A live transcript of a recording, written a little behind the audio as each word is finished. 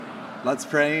Let's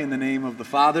pray in the name of the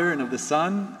Father, and of the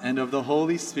Son, and of the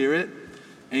Holy Spirit.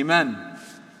 Amen.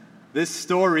 This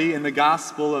story in the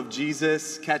Gospel of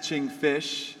Jesus catching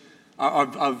fish,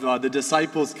 of the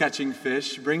disciples catching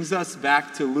fish, brings us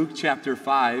back to Luke chapter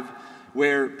 5,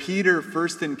 where Peter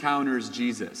first encounters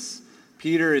Jesus.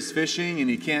 Peter is fishing, and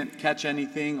he can't catch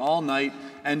anything all night,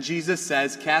 and Jesus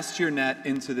says, "Cast your net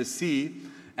into the sea,"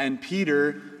 and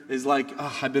Peter is like,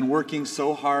 I've been working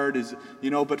so hard,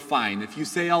 but fine. If you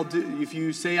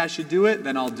say I should do it,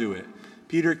 then I'll do it.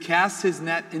 Peter casts his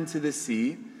net into the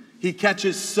sea. He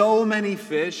catches so many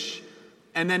fish,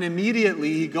 and then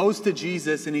immediately he goes to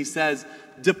Jesus and he says,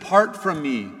 "Depart from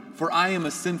me, for I am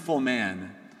a sinful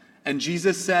man." And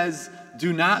Jesus says,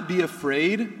 "Do not be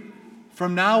afraid.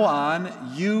 From now on,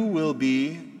 you will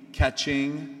be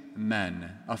catching men,"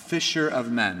 a fisher of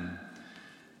men.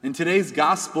 In today's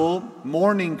gospel,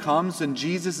 morning comes and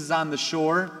Jesus is on the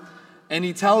shore, and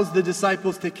he tells the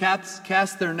disciples to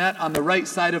cast their net on the right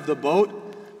side of the boat,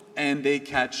 and they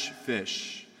catch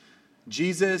fish.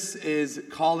 Jesus is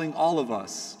calling all of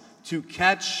us to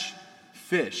catch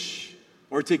fish,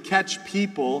 or to catch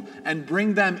people and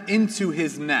bring them into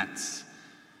his nets.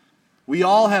 We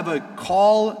all have a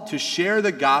call to share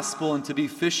the gospel and to be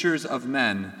fishers of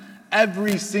men.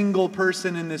 Every single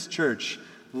person in this church,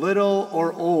 little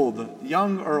or old,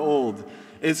 young or old,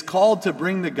 is called to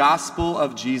bring the gospel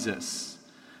of Jesus.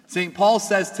 St. Paul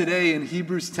says today in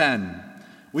Hebrews 10,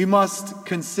 we must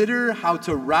consider how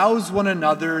to rouse one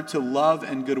another to love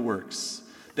and good works.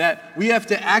 That we have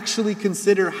to actually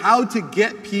consider how to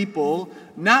get people,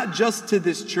 not just to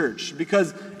this church.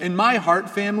 Because in my heart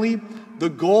family, the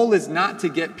goal is not to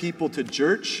get people to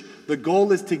church. The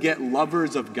goal is to get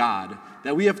lovers of God.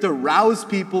 That we have to rouse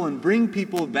people and bring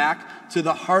people back to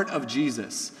the heart of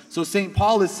Jesus. So St.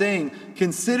 Paul is saying,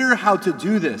 consider how to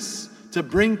do this, to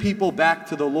bring people back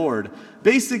to the Lord.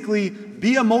 Basically,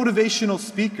 be a motivational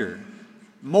speaker.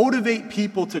 Motivate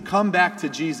people to come back to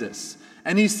Jesus.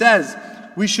 And he says,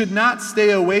 we should not stay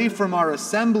away from our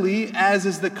assembly, as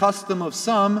is the custom of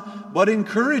some, but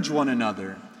encourage one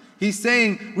another. He's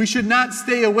saying we should not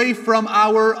stay away from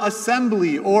our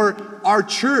assembly or our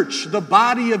church, the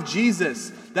body of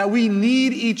Jesus, that we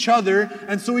need each other,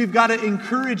 and so we've got to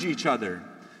encourage each other.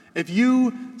 If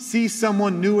you see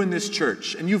someone new in this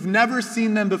church and you've never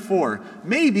seen them before,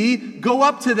 maybe go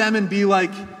up to them and be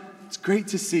like, "It's great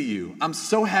to see you. I'm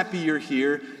so happy you're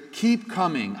here. Keep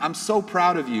coming. I'm so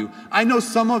proud of you. I know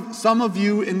some of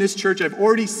you in this church, I've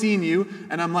already seen you,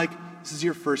 and I'm like, this is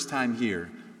your first time here.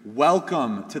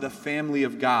 Welcome to the family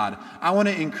of God. I want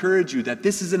to encourage you that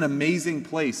this is an amazing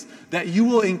place, that you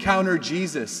will encounter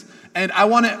Jesus. And I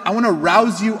want to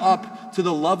rouse you up to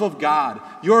the love of God.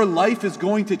 Your life is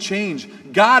going to change.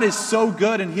 God is so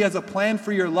good, and he has a plan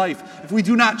for your life. If we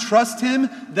do not trust him,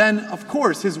 then of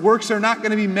course his works are not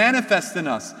going to be manifest in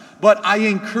us. But I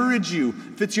encourage you,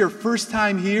 if it's your first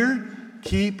time here,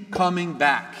 keep coming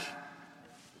back.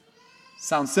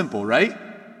 Sounds simple, right?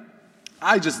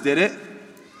 I just did it.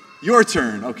 Your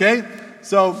turn, okay?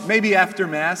 So maybe after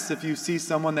Mass, if you see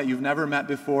someone that you've never met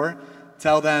before,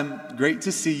 tell them, "Great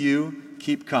to see you,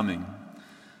 keep coming."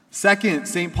 Second,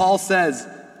 St. Paul says,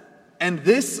 "And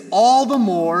this all the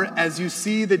more as you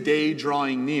see the day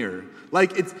drawing near."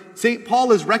 St.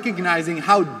 Paul is recognizing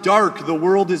how dark the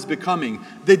world is becoming.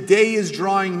 The day is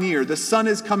drawing near. The sun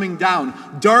is coming down.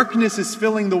 Darkness is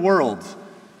filling the world.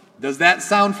 Does that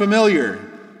sound familiar?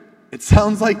 It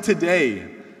sounds like today,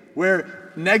 where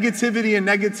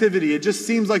negativity, it just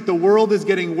seems like the world is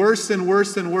getting worse and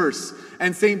worse and worse.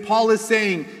 And St. Paul is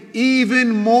saying,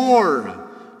 even more,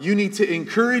 you need to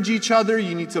encourage each other,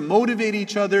 you need to motivate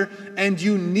each other, and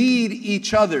you need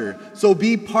each other. So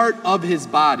be part of his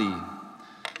body.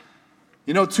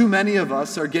 You know, too many of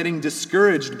us are getting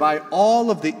discouraged by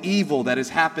all of the evil that is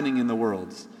happening in the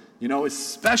world. You know,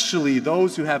 especially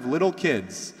those who have little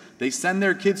kids. They send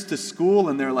their kids to school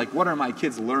and they're like, what are my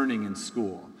kids learning in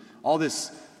school? All this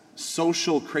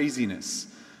social craziness.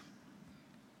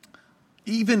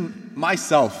 Even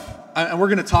myself, and we're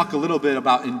going to talk a little bit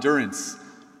about endurance.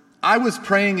 I was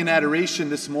praying in adoration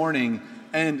this morning,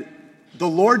 and the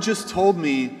Lord just told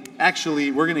me, actually,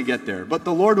 we're going to get there, but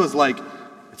the Lord was like,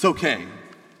 it's okay,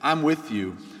 I'm with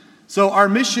you. So our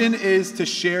mission is to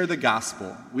share the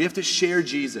gospel. We have to share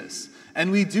Jesus.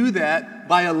 And we do that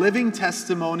by a living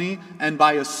testimony and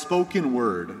by a spoken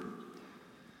word.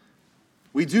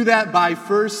 We do that by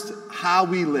first how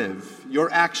we live, your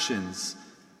actions.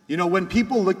 You know, when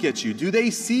people look at you, do they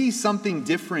see something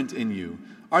different in you?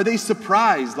 Are they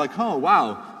surprised? Like, oh,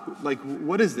 wow, like,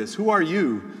 what is this? Who are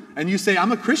you? And you say,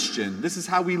 I'm a Christian. This is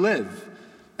how we live.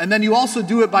 And then you also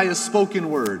do it by a spoken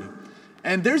word.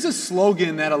 And there's a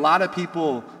slogan that a lot of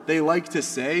people, they like to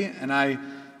say,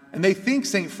 and they think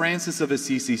St. Francis of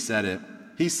Assisi said it.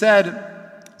 He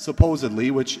said,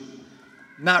 supposedly, which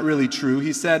not really true,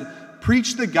 he said,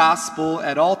 "Preach the gospel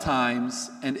at all times,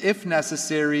 and if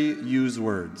necessary, use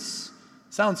words."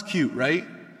 Sounds cute, right?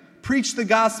 Preach the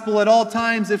gospel at all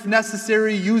times, if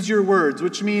necessary, use your words,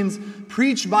 which means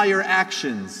preach by your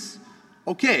actions.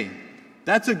 Okay,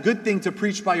 that's a good thing to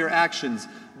preach by your actions,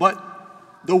 but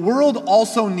the world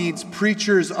also needs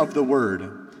preachers of the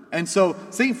word. And so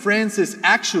St. Francis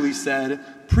actually said,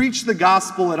 preach the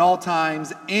gospel at all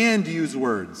times and use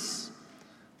words.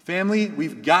 Family,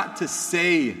 we've got to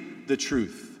say the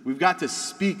truth. We've got to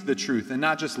speak the truth and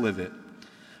not just live it.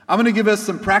 I'm going to give us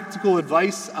some practical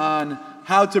advice on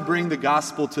how to bring the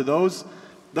gospel to those.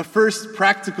 The first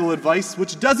practical advice,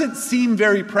 which doesn't seem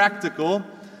very practical,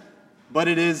 but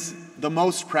it is the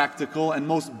most practical and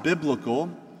most biblical.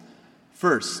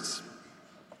 First,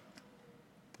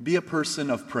 be a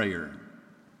person of prayer.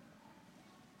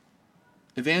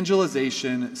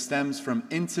 Evangelization stems from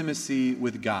intimacy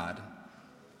with God,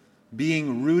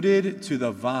 being rooted to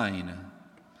the vine.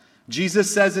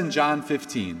 Jesus says in John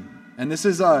 15, and this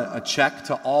is a check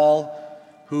to all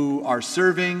who are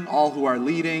serving, all who are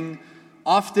leading,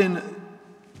 often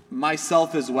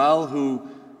myself as well, who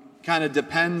kind of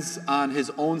depends on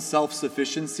his own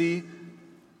self-sufficiency.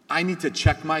 I need to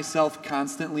check myself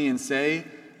constantly and say,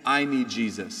 I need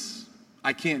Jesus.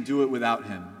 I can't do it without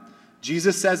him.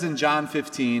 Jesus says in John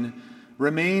 15,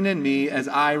 "Remain in me as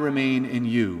I remain in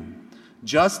you.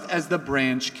 Just as the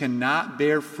branch cannot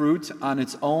bear fruit on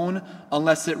its own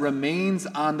unless it remains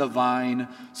on the vine,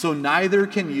 so neither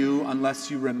can you unless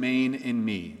you remain in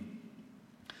me.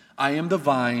 I am the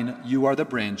vine, you are the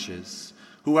branches.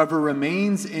 Whoever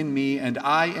remains in me and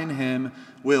I in him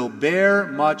will bear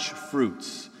much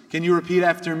fruit." Can you repeat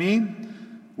after me?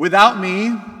 Without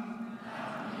me,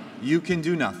 you can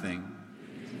do nothing.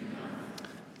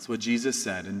 That's what Jesus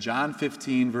said in John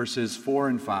 15, verses 4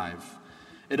 and 5.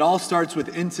 It all starts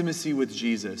with intimacy with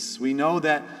Jesus. We know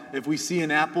that if we see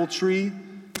an apple tree,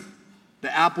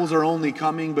 the apples are only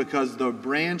coming because the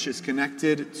branch is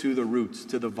connected to the roots,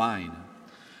 to the vine.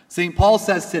 St. Paul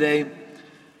says today,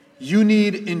 you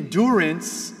need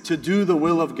endurance to do the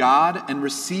will of God and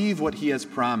receive what he has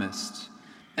promised.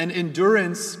 And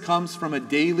endurance comes from a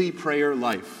daily prayer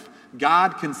life.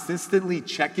 God consistently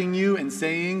checking you and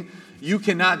saying, you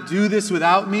cannot do this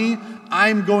without me.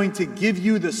 I'm going to give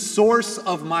you the source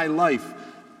of my life.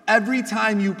 Every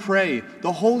time you pray,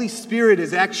 the Holy Spirit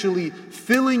is actually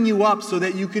filling you up so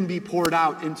that you can be poured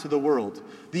out into the world.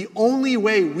 The only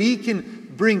way we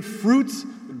can bring fruit,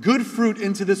 good fruit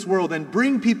into this world and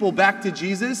bring people back to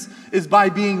Jesus is by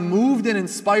being moved and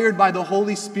inspired by the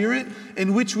Holy Spirit,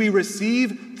 in which we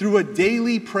receive through a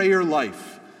daily prayer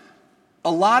life.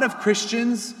 A lot of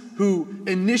Christians who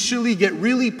initially get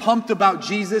really pumped about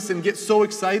Jesus and get so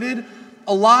excited,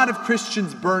 a lot of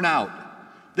Christians burn out.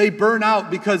 They burn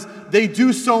out because they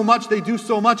do so much,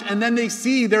 and then they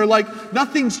see, they're like,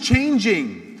 nothing's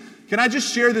changing. Can I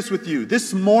just share this with you?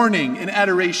 This morning in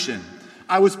adoration,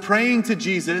 I was praying to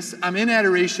Jesus, I'm in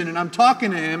adoration, and I'm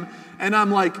talking to him, and I'm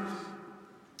like,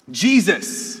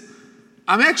 Jesus.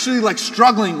 I'm actually like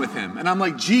struggling with him, and I'm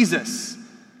like, Jesus,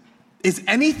 is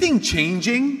anything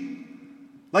changing?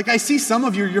 Like, I see some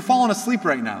of you, you're falling asleep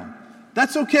right now.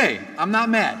 That's okay. I'm not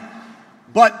mad.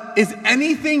 But is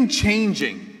anything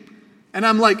changing? And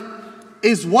I'm like,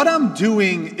 is what I'm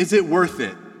doing, is it worth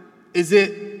it? Is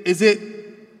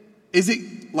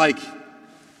it like,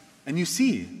 and you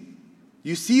see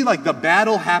like the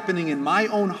battle happening in my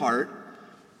own heart.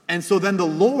 And so then the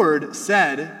Lord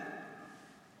said,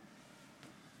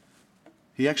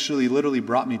 he actually literally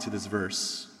brought me to this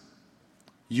verse.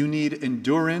 You need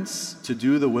endurance to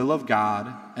do the will of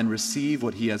God and receive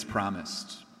what he has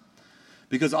promised.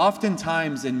 Because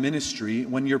oftentimes in ministry,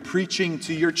 when you're preaching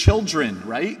to your children,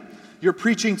 right? You're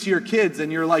preaching to your kids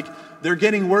and you're like, they're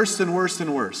getting worse and worse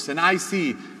and worse. And I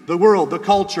see the world, the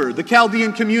culture, the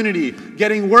Chaldean community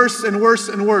getting worse and worse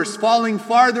and worse, falling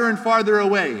farther and farther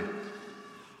away.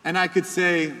 And I could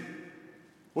say,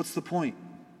 what's the point?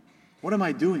 What am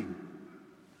I doing?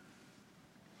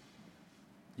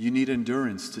 You need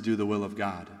endurance to do the will of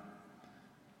God.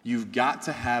 You've got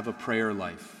to have a prayer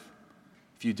life.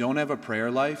 If you don't have a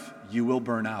prayer life, you will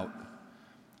burn out.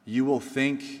 You will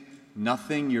think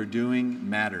nothing you're doing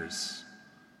matters.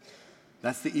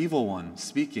 That's the evil one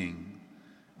speaking.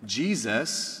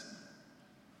 Jesus,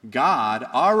 God,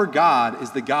 our God, is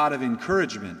the God of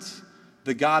encouragement,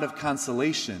 the God of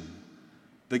consolation,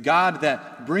 the God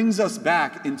that brings us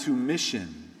back into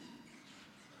mission.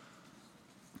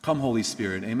 Come, Holy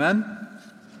Spirit. Amen?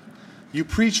 You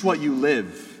preach what you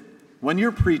live. When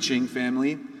you're preaching,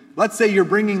 family, let's say you're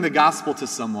bringing the gospel to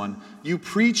someone. You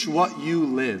preach what you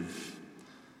live.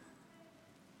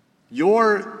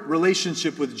 Your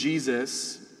relationship with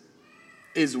Jesus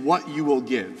is what you will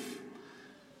give.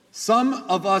 Some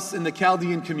of us in the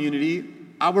Chaldean community,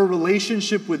 our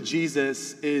relationship with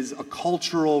Jesus is a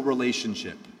cultural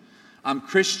relationship. I'm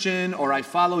Christian, or I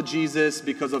follow Jesus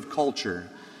because of culture.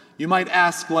 You might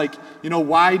ask,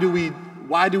 why do we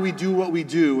do what we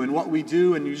do and what we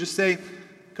do? And you just say,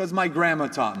 because my grandma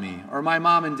taught me, or my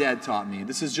mom and dad taught me.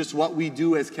 This is just what we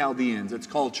do as Chaldeans. It's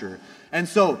culture. And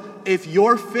so, if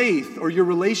your faith or your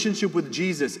relationship with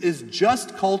Jesus is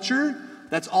just culture,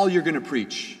 that's all you're going to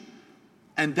preach.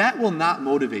 And that will not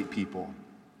motivate people.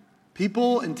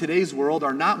 People in today's world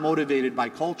are not motivated by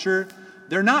culture.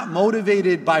 They're not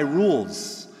motivated by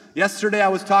rules. Yesterday I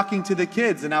was talking to the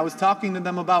kids and I was talking to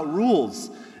them about rules.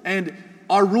 And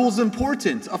are rules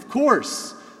important? Of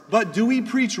course. But do we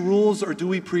preach rules or do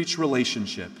we preach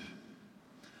relationship?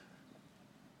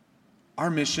 Our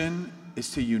mission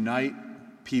is to unite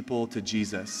people to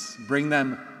Jesus. Bring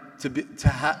them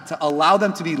to allow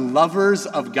them to be lovers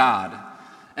of God.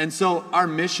 And so our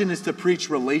mission is to preach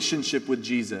relationship with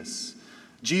Jesus.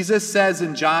 Jesus says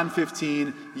in John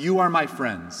 15, "You are my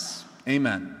friends."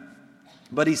 Amen.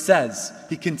 But he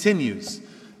continues,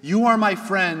 "You are my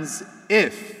friends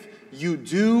if you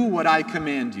do what I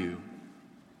command you."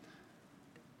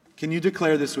 Can you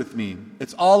declare this with me?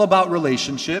 It's all about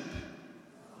relationship.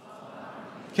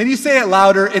 Can you say it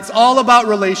louder? It's all about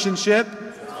relationship.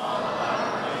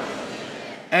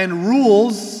 And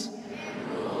rules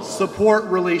support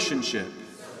relationship.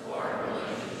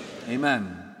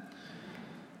 Amen.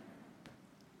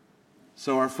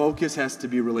 So our focus has to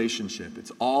be relationship.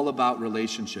 It's all about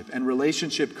relationship. And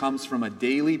relationship comes from a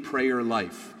daily prayer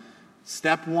life.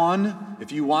 Step 1,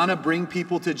 if you want to bring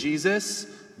people to Jesus,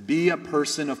 be a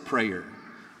person of prayer.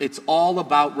 It's all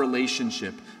about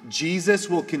relationship. Jesus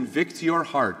will convict your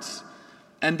heart.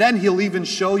 And then he'll even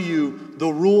show you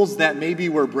the rules that maybe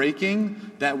we're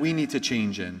breaking that we need to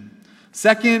change in.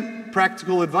 Second,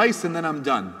 practical advice, and then I'm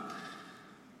done.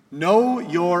 Know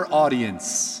your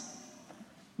audience.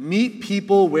 Meet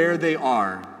people where they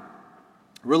are.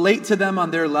 Relate to them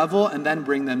on their level and then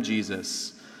bring them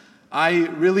Jesus. I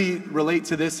really relate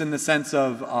to this in the sense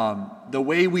of the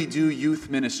way we do youth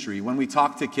ministry when we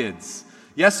talk to kids.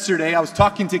 Yesterday, I was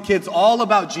talking to kids all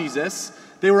about Jesus.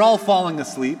 They were all falling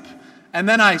asleep. And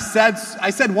then I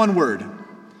said one word.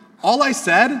 All I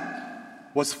said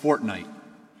was Fortnite.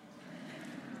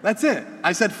 That's it.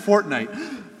 I said Fortnite.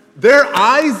 Their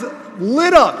eyes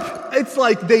lit up. It's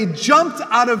like they jumped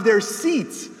out of their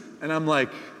seats. And I'm like,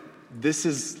 this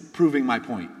is proving my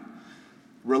point.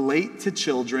 Relate to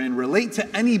children, relate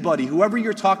to anybody, whoever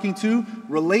you're talking to,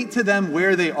 relate to them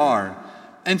where they are.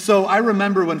 And so I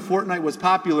remember when Fortnite was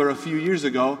popular a few years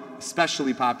ago,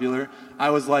 especially popular, I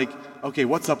was like, okay,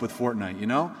 what's up with Fortnite, you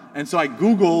know? And so I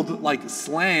Googled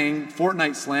slang,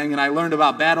 Fortnite slang, and I learned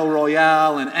about Battle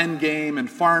Royale and Endgame and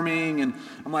farming, and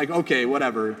I'm like, okay,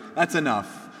 whatever, that's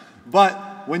enough.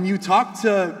 But when you talk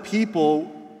to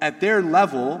people at their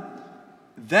level,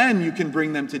 then you can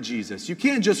bring them to Jesus. You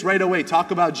can't just right away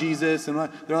talk about Jesus, and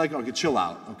they're like, okay, chill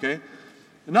out, okay?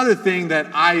 Another thing that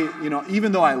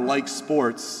even though I like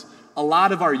sports, a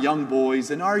lot of our young boys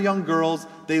and our young girls,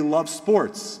 they love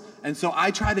sports. And so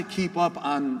I try to keep up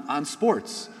on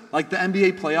sports. Like the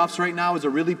NBA playoffs right now is a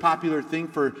really popular thing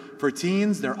for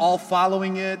teens. They're all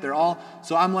following it.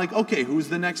 So I'm like, okay, who's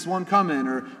the next one coming?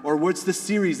 Or what's the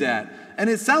series at? And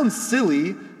it sounds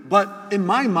silly, but in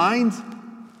my mind,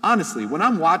 honestly, when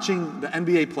I'm watching the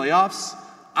NBA playoffs,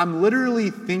 I'm literally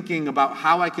thinking about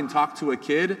how I can talk to a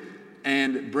kid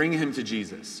and bring him to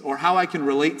Jesus, or how I can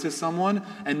relate to someone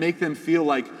and make them feel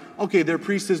like, okay, their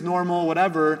priest is normal,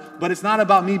 whatever, but it's not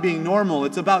about me being normal.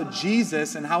 It's about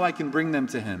Jesus and how I can bring them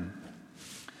to him.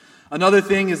 Another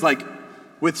thing is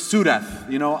with Sureth,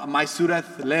 my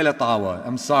Sureth Leila Tawa.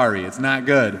 I'm sorry, it's not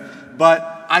good.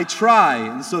 But I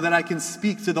try so that I can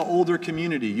speak to the older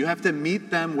community. You have to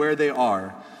meet them where they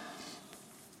are.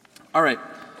 All right.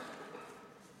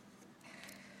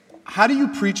 How do you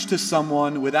preach to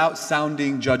someone without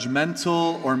sounding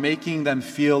judgmental or making them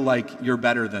feel like you're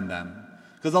better than them?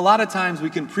 Because a lot of times we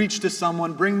can preach to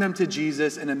someone, bring them to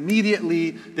Jesus, and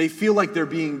immediately they feel like they're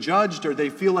being judged, or they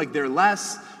feel like they're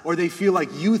less, or they feel like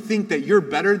you think that you're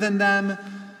better than them.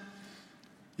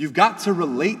 You've got to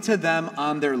relate to them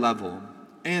on their level.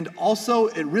 And also,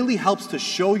 it really helps to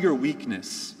show your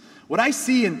weakness. What I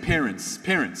see in parents,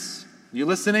 you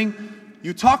listening?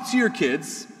 You talk to your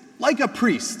kids like a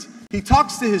priest. He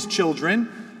talks to his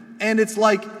children, and it's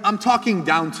like, I'm talking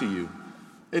down to you.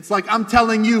 It's like I'm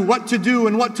telling you what to do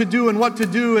and what to do and what to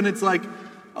do, and it's like,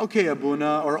 okay,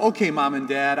 Abuna, or okay, Mom and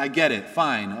Dad, I get it,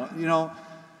 fine.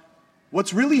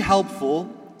 What's really helpful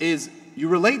is you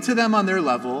relate to them on their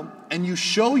level, and you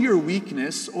show your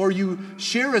weakness, or you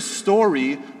share a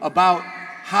story about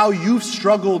how you've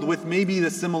struggled with maybe the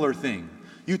similar thing.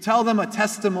 You tell them a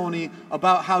testimony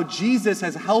about how Jesus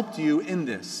has helped you in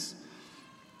this.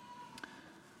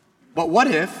 But what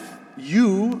if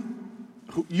you're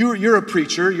a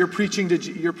preacher, you're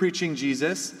preaching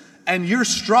Jesus, and you're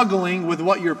struggling with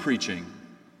what you're preaching?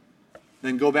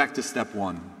 Then go back to step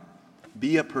 1.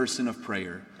 Be a person of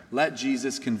prayer. Let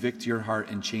Jesus convict your heart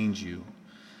and change you.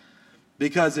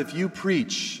 Because if you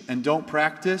preach and don't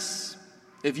practice,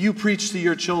 if you preach to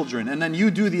your children and then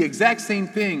you do the exact same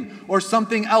thing or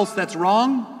something else that's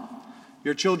wrong,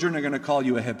 your children are going to call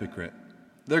you a hypocrite.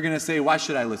 They're going to say, why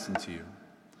should I listen to you?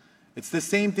 It's the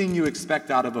same thing you expect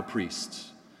out of a priest.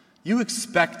 You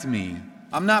expect me.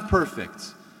 I'm not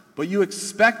perfect, but you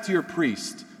expect your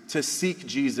priest to seek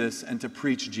Jesus and to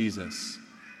preach Jesus.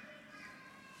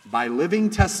 By living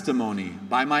testimony,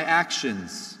 by my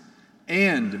actions,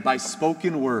 and by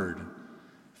spoken word.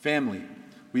 Family,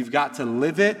 we've got to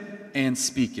live it and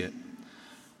speak it.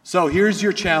 So here's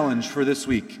your challenge for this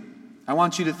week. I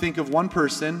want you to think of one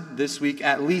person this week,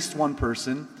 at least one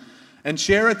person, and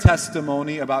share a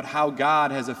testimony about how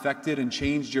God has affected and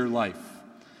changed your life.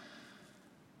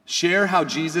 Share how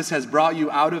Jesus has brought you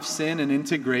out of sin and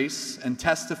into grace, and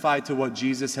testify to what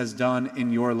Jesus has done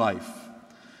in your life.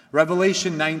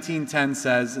 Revelation 19:10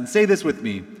 says, and say this with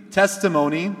me,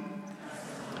 testimony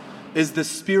is the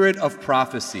spirit of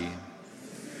prophecy.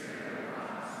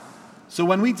 So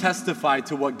when we testify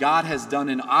to what God has done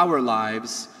in our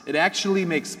lives, it actually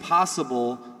makes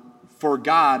possible for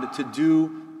God to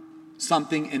do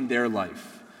something in their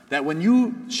life. That when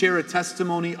you share a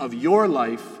testimony of your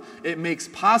life, it makes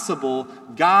possible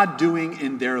God doing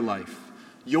in their life.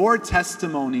 Your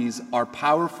testimonies are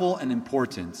powerful and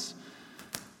important.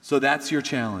 So that's your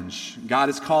challenge. God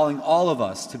is calling all of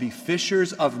us to be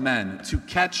fishers of men, to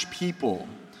catch people,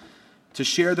 to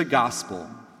share the gospel.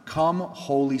 Come,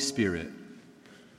 Holy Spirit.